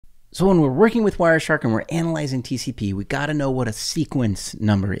So when we're working with Wireshark and we're analyzing TCP, we got to know what a sequence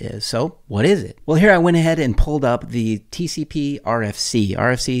number is. So what is it? Well, here I went ahead and pulled up the TCP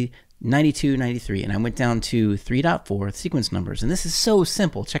RFC 9293, and I went down to 3.4 sequence numbers. And this is so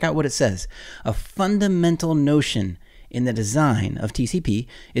simple. Check out what it says. A fundamental notion in the design of TCP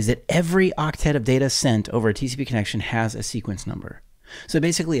is that every octet of data sent over a TCP connection has a sequence number. So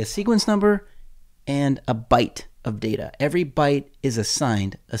basically a sequence number and a byte of data. Every byte is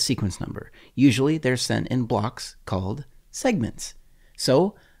assigned a sequence number. Usually they're sent in blocks called segments.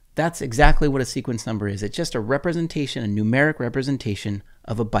 So that's exactly what a sequence number is. It's just a representation, a numeric representation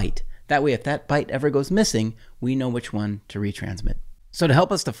of a byte. That way, if that byte ever goes missing, we know which one to retransmit. So to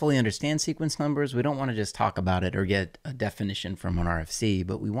help us to fully understand sequence numbers, we don't want to just talk about it or get a definition from an RFC,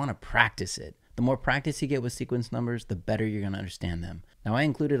 but we want to practice it. The more practice you get with sequence numbers, the better you're going to understand them. Now, I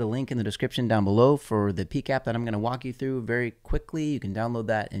included a link in the description down below for the PCAP that I'm going to walk you through very quickly. You can download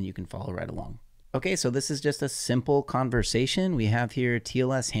that and you can follow right along. Okay, so this is just a simple conversation. We have here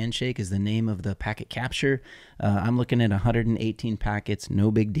TLS handshake is the name of the packet capture. I'm looking at 118 packets, no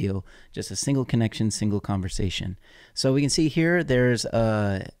big deal. Just a single connection, single conversation. So we can see here there's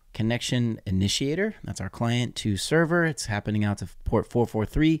a connection initiator. That's our client to server. It's happening out to port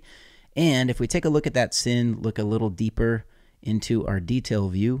 443. And if we take a look at that SYN, look a little deeper into our detail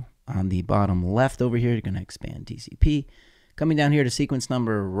view on the bottom left over here, you're going to expand TCP. Coming down here to sequence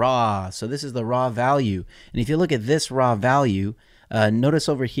number raw. So this is the raw value. And if you look at this raw value, notice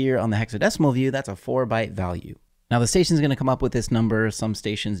over here on the hexadecimal view, that's a 4-byte value. Now the station's going to come up with this number. Some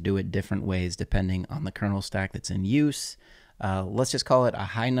stations do it different ways depending on the kernel stack that's in use. Let's just call it a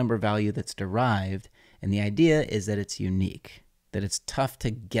high number value that's derived. And the idea is that it's unique, that it's tough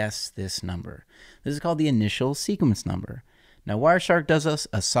to guess this number. This is called the initial sequence number. Now Wireshark does us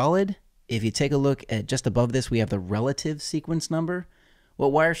a solid. If you take a look at just above this, we have the relative sequence number.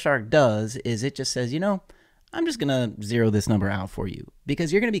 What Wireshark does is it just says, you know, I'm just going to zero this number out for you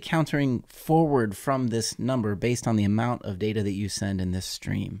because you're going to be countering forward from this number based on the amount of data that you send in this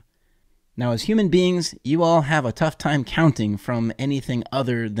stream. Now, as human beings, you all have a tough time counting from anything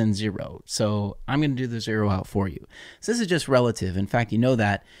other than 0. So I'm going to do the 0 out for you. So this is just relative. In fact, you know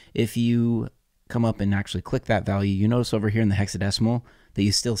that if you come up and actually click that value, you notice over here in the hexadecimal that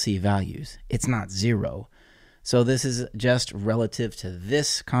you still see values. It's not 0. So this is just relative to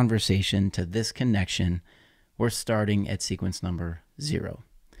this conversation, to this connection. We're starting at sequence number 0.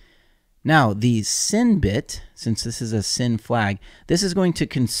 Now the SYN bit, since this is a SYN flag, this is going to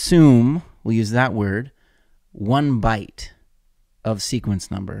consume, we'll use that word, 1 byte of sequence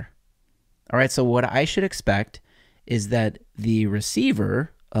number. All right, so what I should expect is that the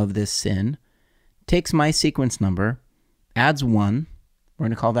receiver of this SYN takes my sequence number, adds 1. We're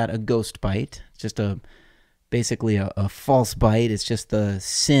going to call that a ghost byte. It's just basically a false byte. It's just the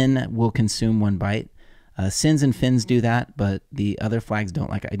SYN will consume 1 byte. SYNs and FINs do that, but the other flags don't.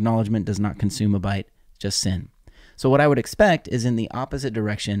 Like acknowledgement does not consume a byte, just SYN. So what I would expect is in the opposite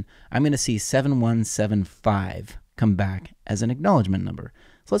direction, I'm going to see 7175 come back as an acknowledgement number.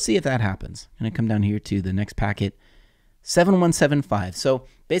 So let's see if that happens. I'm going to come down here to the next packet, 7175. So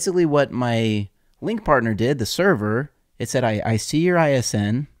basically what my link partner did, the server, it said, I see your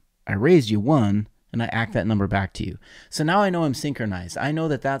ISN, I raised you 1, and I act that number back to you. So now I know I'm synchronized. I know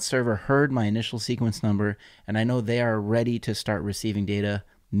that that server heard my initial sequence number, and I know they are ready to start receiving data,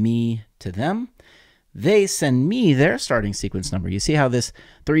 me to them. They send me their starting sequence number. You see how this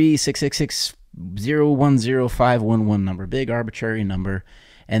 36660105111 number, big arbitrary number,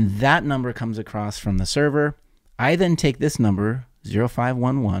 and that number comes across from the server. I then take this number,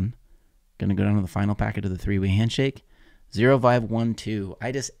 0511, going to go down to the final packet of the 3-way handshake, 0512.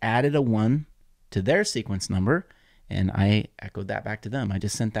 I just added a 1 to their sequence number, and I echoed that back to them. I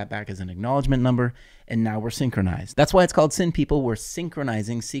just sent that back as an acknowledgement number, and now we're synchronized. That's why it's called SYN, people. We're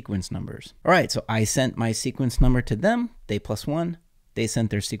synchronizing sequence numbers. All right, so I sent my sequence number to them, they +1. They sent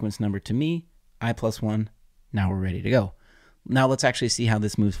their sequence number to me, I +1. Now we're ready to go. Now let's actually see how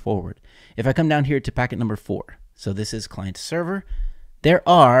this moves forward. If I come down here to packet number 4, so this is client to server, there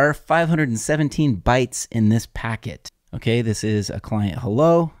are 517 bytes in this packet. Okay, this is a client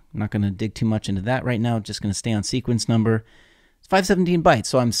hello. I'm not going to dig too much into that right now. Just going to stay on sequence number. It's 517 bytes.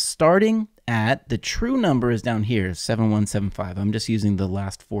 So I'm starting at, the true number is down here, 7175. I'm just using the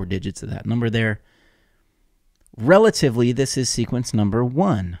last 4 digits of that number there. Relatively, this is sequence number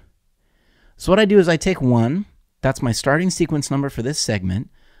 1. So what I do is I take 1. That's my starting sequence number for this segment.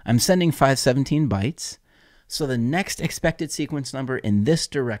 I'm sending 517 bytes. So the next expected sequence number in this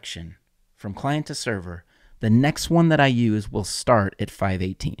direction, from client to server, the next one that I use will start at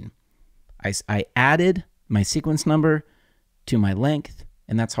 518. I added my sequence number to my length,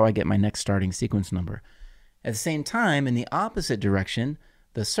 and that's how I get my next starting sequence number. At the same time, in the opposite direction,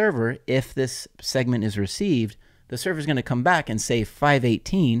 the server, if this segment is received, the server is going to come back and say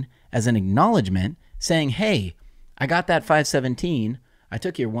 518 as an acknowledgement, saying, hey, I got that 517. I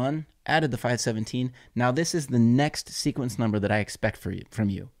took your 1, added the 517. Now this is the next sequence number that I expect from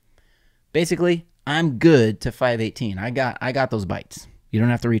you. Basically, I'm good to 518. I got those bytes. You don't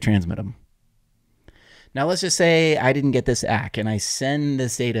have to retransmit them. Now let's just say I didn't get this ACK and I send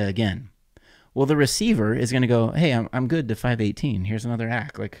this data again. Well, the receiver is going to go, hey, I'm good to 518. Here's another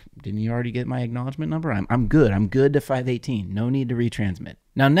ACK. Like, didn't you already get my acknowledgement number? I'm good. I'm good to 518. No need to retransmit.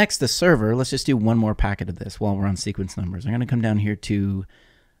 Now, next, the server, let's just do one more packet of this while we're on sequence numbers. I'm going to come down here to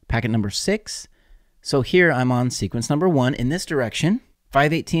packet number 6. So here I'm on sequence number 1 in this direction,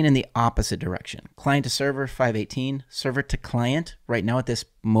 518 in the opposite direction. Client to server, 518. Server to client, right now at this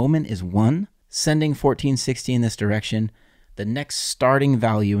moment is 1. Sending 1460 in this direction. The next starting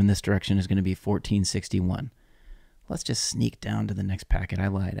value in this direction is going to be 1461. Let's just sneak down to the next packet. I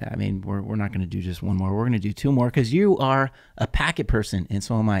lied. I mean, we're not going to do just one more. We're going to do 2 more because you are a packet person, and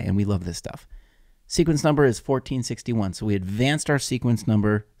so am I, and we love this stuff. Sequence number is 1461. So we advanced our sequence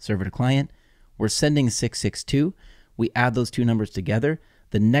number server to client. We're sending 662. We add those 2 numbers together.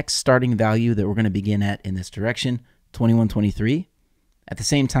 The next starting value that we're going to begin at in this direction, 2123. At the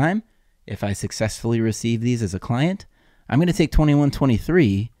same time, if I successfully receive these as a client, I'm going to take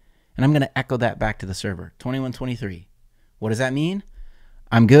 2123 and I'm going to echo that back to the server. 2123. What does that mean?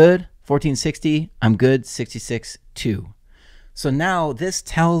 I'm good. 1460. I'm good. 66.2. So now this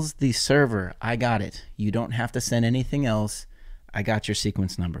tells the server, I got it. You don't have to send anything else. I got your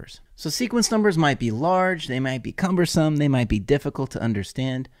sequence numbers. So sequence numbers might be large. They might be cumbersome. They might be difficult to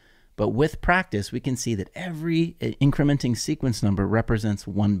understand. But with practice, we can see that every incrementing sequence number represents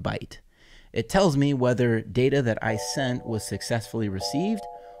 1 byte. It tells me whether data that I sent was successfully received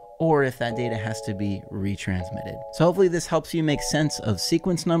or if that data has to be retransmitted. So hopefully this helps you make sense of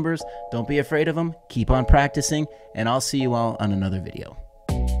sequence numbers. Don't be afraid of them. Keep on practicing, and I'll see you all on another video.